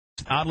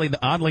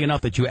oddly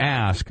enough that you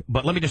ask,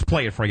 but let me just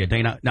play it for you,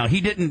 Dana. Now,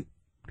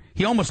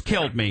 he almost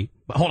killed me,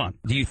 but hold on.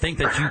 Do you think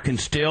that you can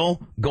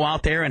still go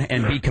out there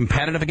and be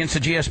competitive against the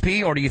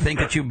GSP, or do you think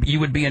that you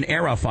would be an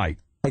era fight?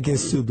 I can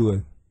still do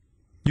it.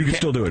 You can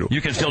still do it.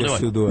 You can still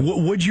do it.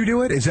 Would you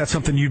do it? Is that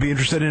something you'd be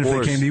interested in if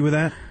they came to you with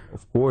that?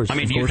 Of course. I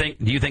mean, do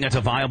you think that's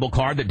a viable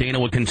card that Dana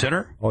would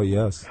consider? Oh,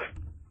 yes.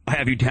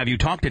 Have you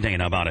talked to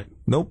Dana about it?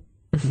 Nope.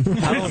 I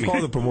don't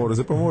call the promoters.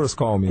 The promoters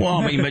call me. Well,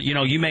 I mean, but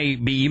you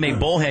may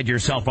bullhead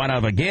yourself right out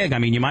of a gig. I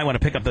mean, you might want to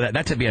pick up that.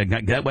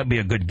 That would be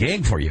a good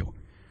gig for you.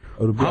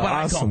 How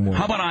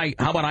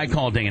about I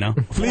call Dana?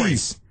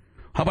 Please.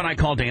 How about I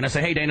call Dana?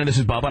 Say, hey, Dana, this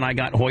is Bubba, and I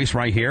got Hoist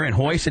right here. And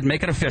Hoist said,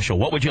 make it official.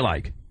 What would you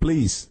like?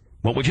 Please.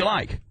 What would you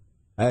like?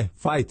 Hey,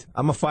 fight.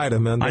 I'm a fighter,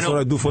 man. That's what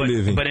I do for a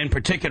living. But in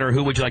particular,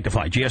 who would you like to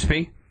fight?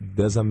 GSP?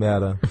 Doesn't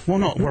matter. Well,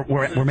 no,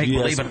 we're making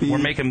believe. We're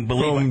making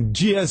believe. From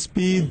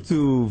GSP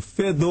to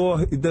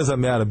Fedor, it doesn't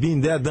matter. Being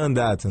there, done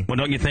that. Well,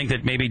 don't you think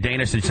that maybe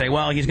Dana should say,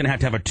 well, he's going to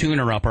have a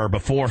tuner-upper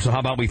before, so how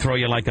about we throw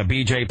you like a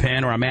BJ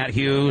Penn or a Matt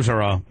Hughes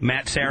or a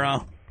Matt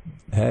Serra?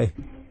 Hey,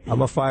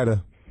 I'm a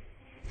fighter.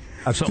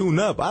 Tune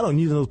up. I don't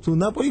need no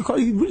tune up. What you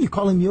really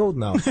calling me old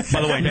now?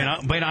 By the way, Dana,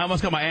 I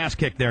almost got my ass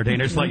kicked there,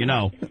 Dana. Just to let you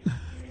know.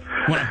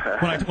 When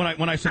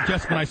I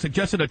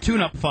suggested a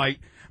tune-up fight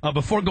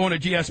before going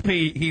to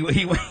GSP,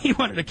 he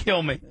wanted to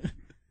kill me.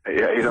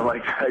 Yeah, you don't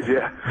like the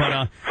idea.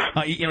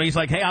 But he's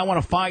like, hey, I want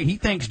to fight. He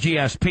thinks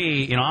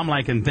GSP. I'm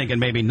like thinking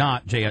maybe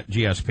not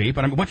GSP.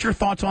 But I mean, what's your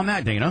thoughts on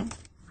that, Dana?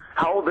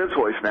 How old is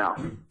Hoist now?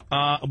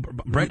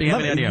 Brent, do you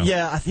have any idea?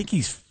 Yeah, I think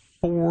he's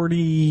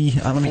 40.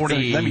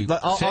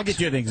 I'll get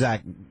you the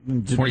exact.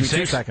 46?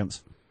 2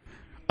 seconds.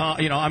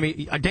 I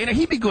mean, Dana,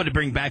 he'd be good to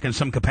bring back in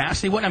some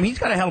capacity. What? I mean, he's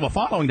got a hell of a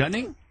following, doesn't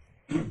he?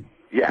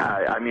 Yeah,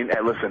 I mean,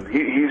 listen,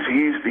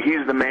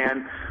 he's the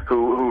man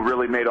who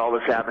really made all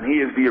this happen. He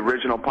is the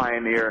original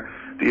pioneer,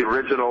 the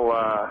original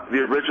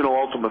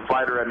Ultimate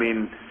Fighter. I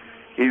mean,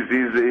 he's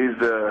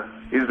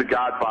the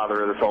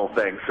godfather of this whole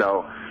thing.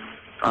 So,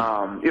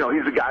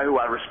 he's a guy who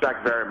I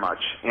respect very much,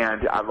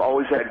 and I've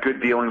always had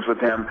good dealings with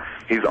him.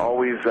 He's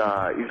always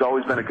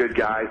been a good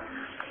guy.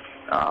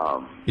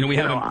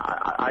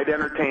 I'd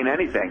entertain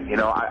anything.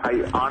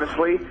 I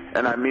honestly,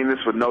 and I mean this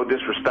with no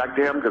disrespect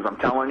to him, because I'm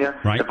telling you,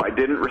 right. If I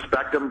didn't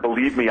respect him,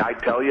 believe me,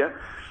 I'd tell you.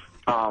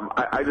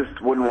 I just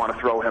wouldn't want to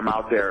throw him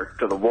out there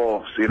to the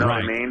wolves. You know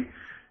right. what I mean?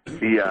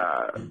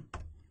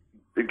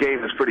 The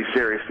game is pretty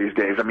serious these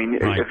days. I mean,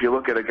 right. If you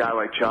look at a guy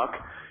like Chuck,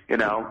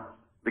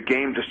 the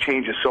game just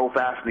changes so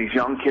fast, and these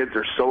young kids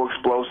are so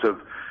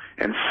explosive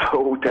and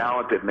so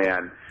talented,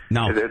 man.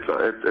 No,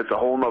 it's a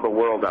whole other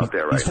world out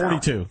there right now.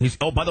 He's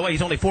 42. By the way,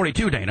 he's only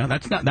 42, Dana.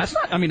 That's not.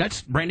 I mean,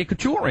 that's Randy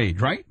Couture age,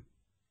 right?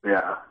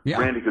 Yeah.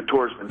 Randy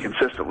Couture's been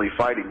consistently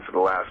fighting for the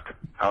last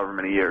however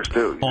many years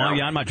too.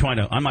 Yeah, I'm not trying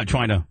to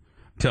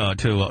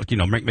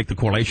make the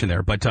correlation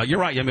there, but you're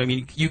right. I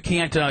mean, you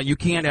can't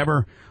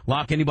ever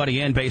lock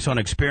anybody in based on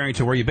experience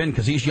or where you've been,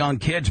 because these young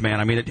kids, man.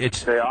 I mean,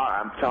 it's they are.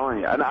 I'm telling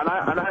you, and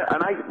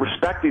I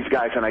respect these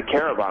guys and I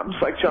care about them.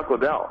 It's like Chuck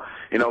Liddell.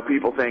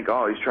 People think,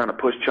 oh, he's trying to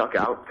push Chuck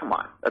out. Come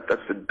on,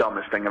 that's the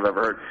dumbest thing I've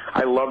ever heard.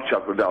 I love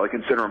Chuck Liddell. I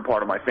consider him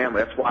part of my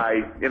family. That's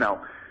why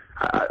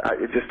I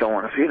just don't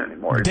want to see it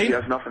anymore. He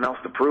has nothing else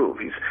to prove.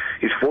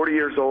 He's 40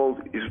 years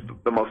old. He's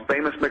the most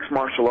famous mixed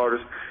martial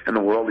artist in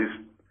the world.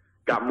 He's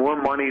got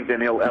more money than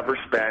he'll ever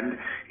spend,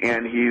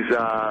 and he's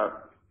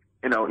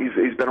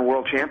been a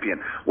world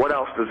champion. What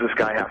else does this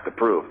guy have to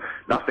prove?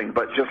 Nothing.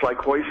 But just like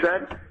Hoist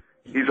said,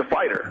 he's a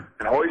fighter,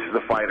 and Hoist is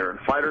a fighter, and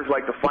fighters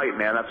like to fight,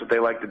 man. That's what they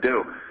like to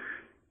do.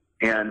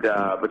 And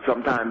but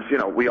sometimes,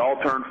 we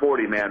all turn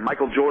 40, man.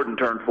 Michael Jordan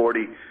turned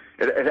 40.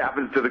 It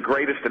happens to the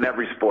greatest in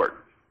every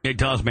sport. It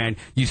does, man.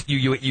 You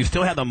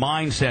still have the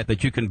mindset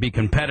that you can be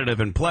competitive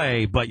and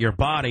play, but your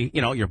body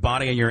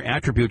and your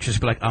attributes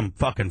just be like, I'm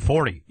fucking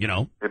 40,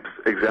 It's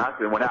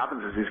exactly. And what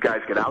happens is these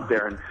guys get out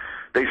there and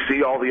they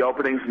see all the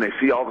openings and they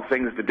see all the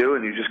things to do,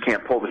 and you just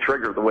can't pull the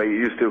trigger the way you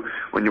used to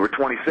when you were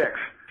 26.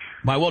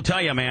 But I will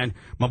tell you, man,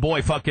 my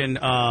boy fucking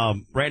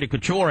Randy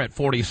Couture at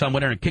 40-some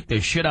went in and kicked the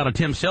shit out of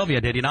Tim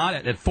Sylvia, did he not?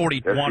 At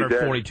 41 or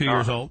 42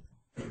 years old?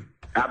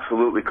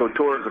 Absolutely.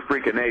 Couture is a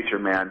freak of nature,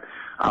 man.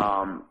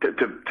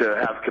 To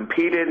have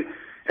competed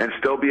and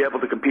still be able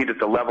to compete at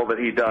the level that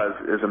he does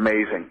is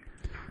amazing.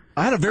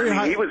 I had a very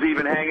high. He was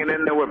even hanging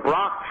in there with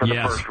Brock for the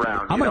first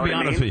round. I'm going to be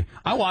honest with you.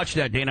 I watched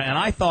that, Dana, and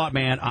I thought,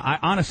 man, I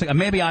honestly,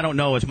 maybe I don't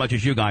know as much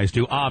as you guys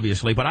do,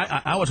 obviously, but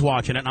I was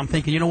watching it, and I'm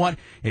thinking, you know what?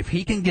 If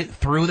he can get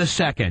through the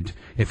second,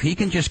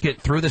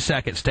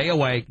 stay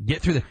away,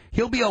 get through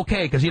he'll be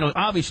okay, because,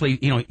 obviously,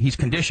 he's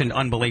conditioned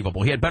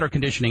unbelievable. He had better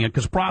conditioning,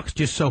 because Brock's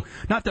just so,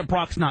 not that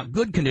Brock's not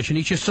good condition,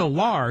 he's just so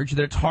large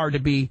that it's hard to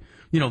be,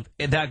 in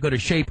that good a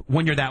shape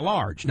when you're that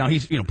large. Now,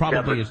 he's,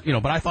 probably is,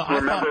 but I thought...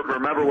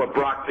 Remember what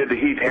Brock did to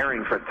Heath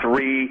Herring for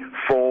 3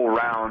 full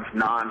rounds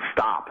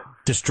nonstop.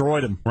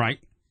 Destroyed him. Right.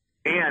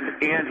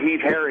 And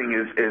Heath Herring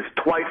is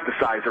twice the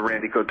size of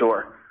Randy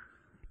Couture.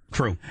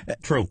 True.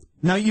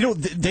 Now,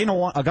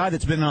 Dana, a guy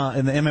that's been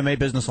in the MMA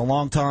business a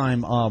long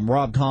time,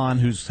 Rob Kahn,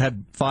 who's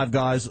had 5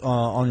 guys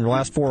on your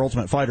last 4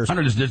 Ultimate Fighters. I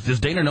don't know, does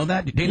Dana know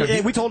that?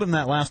 Yeah, we told him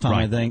that last time,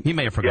 right. I think. He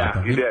may have forgot.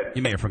 Yeah, he did.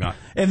 He may have forgot.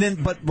 And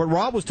then, but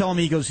Rob was telling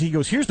me, he goes,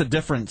 here's the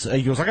difference.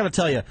 He goes, I got to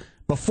tell you,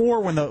 before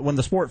when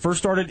the sport first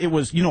started, it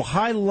was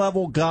high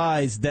level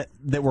guys that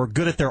were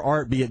good at their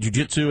art, be it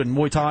jiu-jitsu and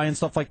Muay Thai and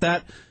stuff like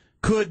that,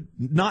 could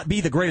not be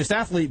the greatest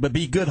athlete, but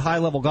be good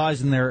high-level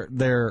guys in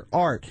their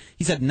art.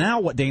 He said now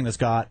what Dana's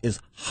got is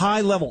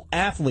high-level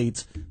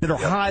athletes that are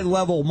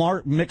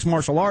high-level mixed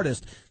martial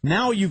artists.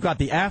 Now you've got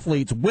the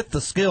athletes with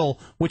the skill,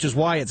 which is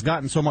why it's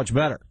gotten so much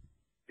better.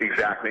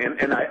 Exactly,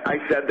 and I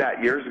said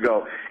that years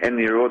ago, and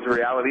the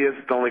reality is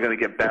it's only going to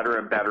get better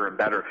and better and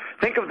better.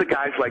 Think of the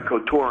guys like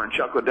Couture and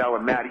Chuck Liddell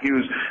and Matt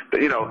Hughes,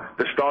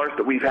 the stars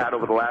that we've had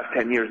over the last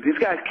 10 years. These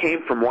guys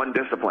came from one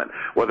discipline,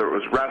 whether it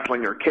was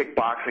wrestling or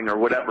kickboxing or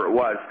whatever it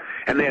was,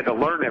 and they had to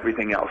learn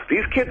everything else.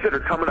 These kids that are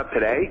coming up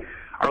today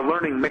are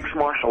learning mixed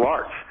martial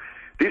arts.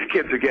 These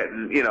kids are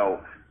getting,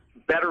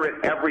 better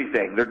at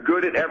everything. They're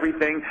good at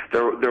everything.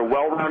 They're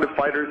well-rounded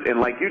fighters,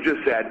 and like you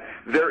just said,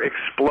 they're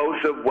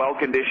explosive,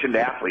 well-conditioned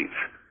athletes.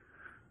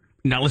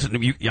 Now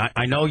listen,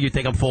 I know you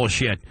think I'm full of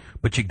shit,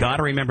 but you got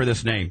to remember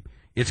this name.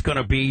 This guy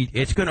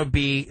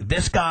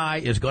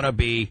is going to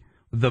be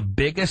the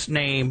biggest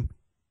name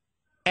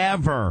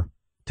ever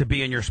to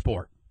be in your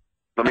sport.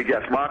 Let me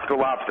guess, Moscow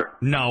Lobster.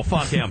 No,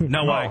 fuck him.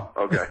 No way.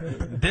 Okay.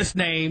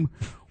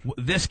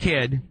 This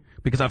kid,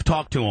 because I've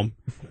talked to him,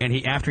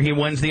 and after he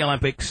wins the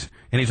Olympics,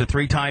 and he's a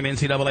 3-time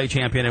NCAA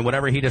champion, and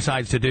whatever he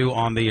decides to do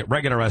on the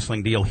regular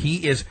wrestling deal,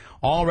 he is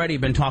already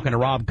been talking to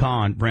Rob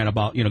Kahn, Brent,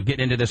 about getting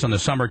into this in the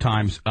summer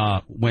times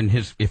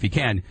if he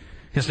can.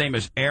 His name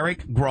is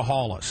Eric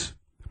Grahalis,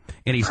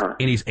 and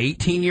he's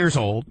 18 years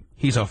old.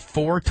 He's a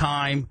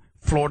 4-time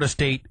Florida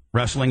State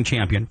wrestling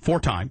champion,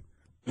 4-time.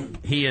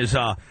 He is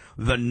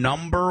the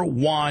number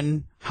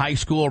 1 high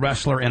school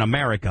wrestler in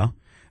America.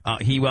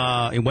 He's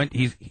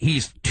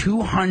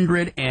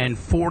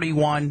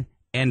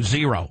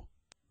 241-0.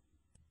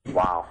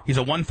 Wow. He's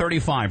a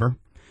 135er.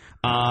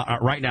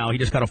 Right now, he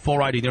just got a full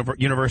ride at the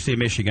University of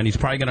Michigan. He's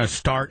probably going to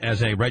start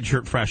as a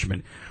redshirt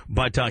freshman.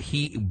 But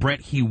he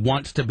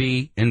wants to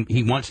get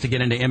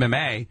into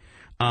MMA.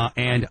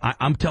 And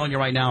I'm telling you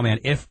right now, man,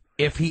 if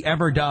he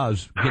ever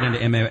does get into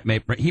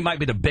MMA, he might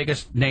be the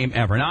biggest name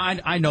ever. Now,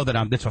 I know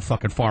that that's a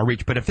fucking far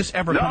reach, but if this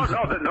ever comes...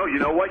 No, you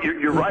know what?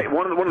 You're right.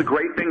 One of the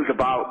great things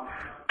about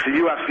the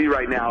UFC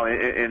right now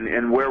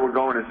and where we're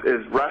going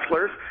is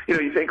wrestlers.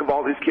 You think of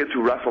all these kids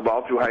who wrestled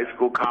all through high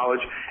school,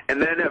 college,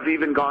 and then have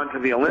even gone to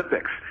the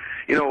Olympics.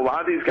 A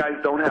lot of these guys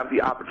don't have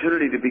the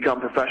opportunity to become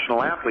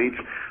professional athletes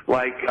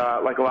like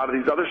a lot of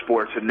these other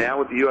sports. And now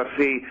with the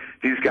UFC,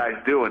 these guys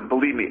do. And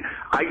believe me,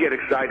 I get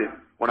excited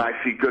when I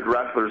see good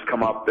wrestlers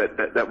come up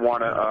that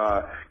want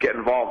to get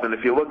involved. And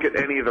if you look at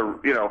any of the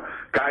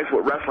guys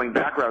with wrestling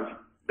backgrounds,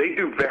 they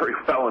do very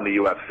well in the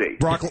UFC.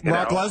 Brock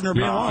Lesnar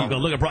being one.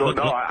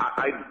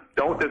 I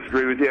don't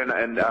disagree with you,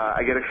 and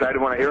I get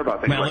excited when I hear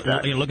about things like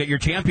that. Look at your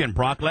champion,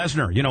 Brock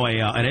Lesnar. An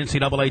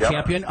NCAA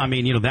champion. I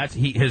mean, that's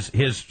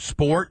his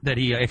sport that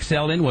he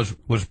excelled in was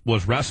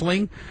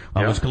wrestling,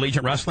 was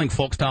collegiate wrestling,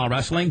 folk style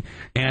wrestling,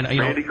 and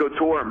Randy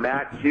Couture,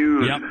 Matt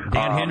Hughes,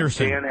 Dan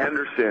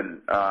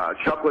Henderson,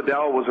 Chuck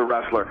Liddell was a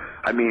wrestler.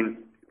 I mean,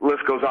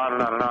 list goes on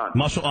and on and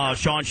on.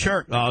 Sean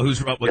Shirk,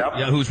 who's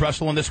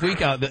wrestling this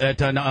week at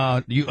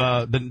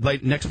the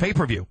next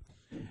pay-per-view.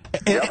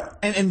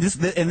 And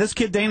this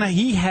kid Dana,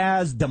 he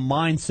has the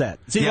mindset.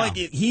 See,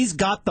 he's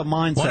got the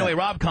mindset. Well, anyway,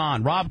 Rob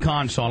Kahn,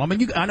 Saul. I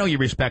mean, I know you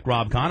respect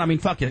Rob Kahn. I mean,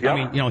 fuck it. Yep. I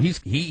mean,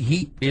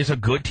 he is a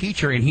good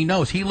teacher, and he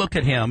knows. He looked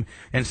at him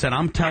and said,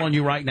 "I'm telling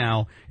you right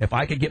now, if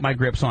I could get my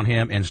grips on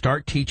him and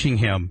start teaching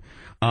him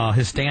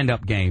his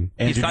stand-up game,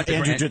 and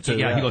jiu-jitsu,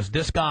 he goes,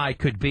 this guy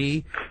could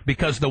be,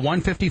 because the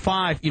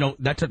 155,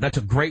 that's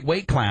a great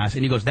weight class,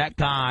 and he goes, that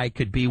guy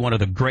could be one of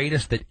the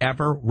greatest that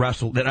ever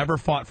wrestled, that ever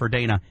fought for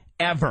Dana,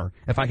 ever,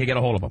 if I could get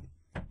a hold of him."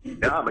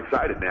 Yeah, I'm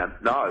excited, man.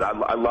 No,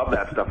 I love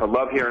that stuff. I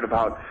love hearing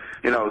about,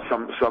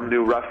 some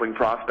new wrestling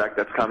prospect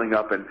that's coming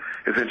up and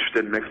is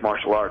interested in mixed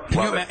martial arts.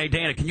 Hey,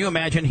 Dana, can you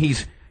imagine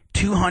he's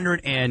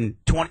 220,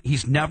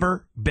 he's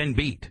never been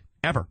beat,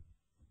 ever.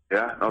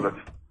 Yeah, no, that's...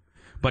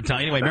 But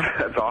anyway,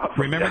 that's awesome.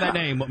 Remember that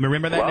name.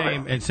 Remember that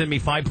name, and send me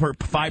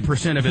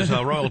 5% of his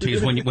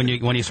royalties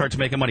when he starts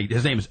making money.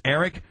 His name is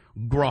Eric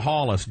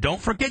Grahalis.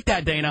 Don't forget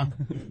that, Dana.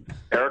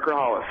 Eric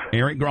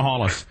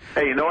Grahalis.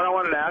 Hey, you know what I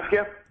wanted to ask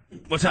you?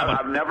 What's happening?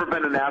 I've never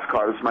been to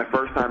NASCAR. This is my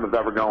first time of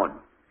ever going.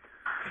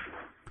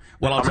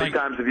 Well, How many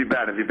times have you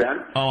been? Have you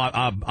been? Oh,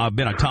 I've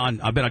been a ton.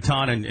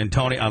 And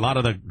Tony, a lot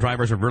of the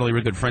drivers are really,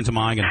 really good friends of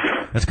mine, and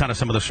that's kind of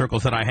some of the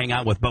circles that I hang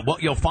out with. But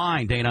what you'll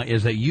find, Dana,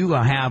 is that you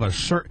have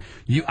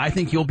I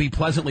think you'll be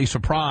pleasantly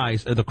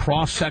surprised at the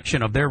cross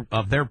section of their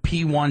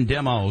P1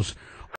 demos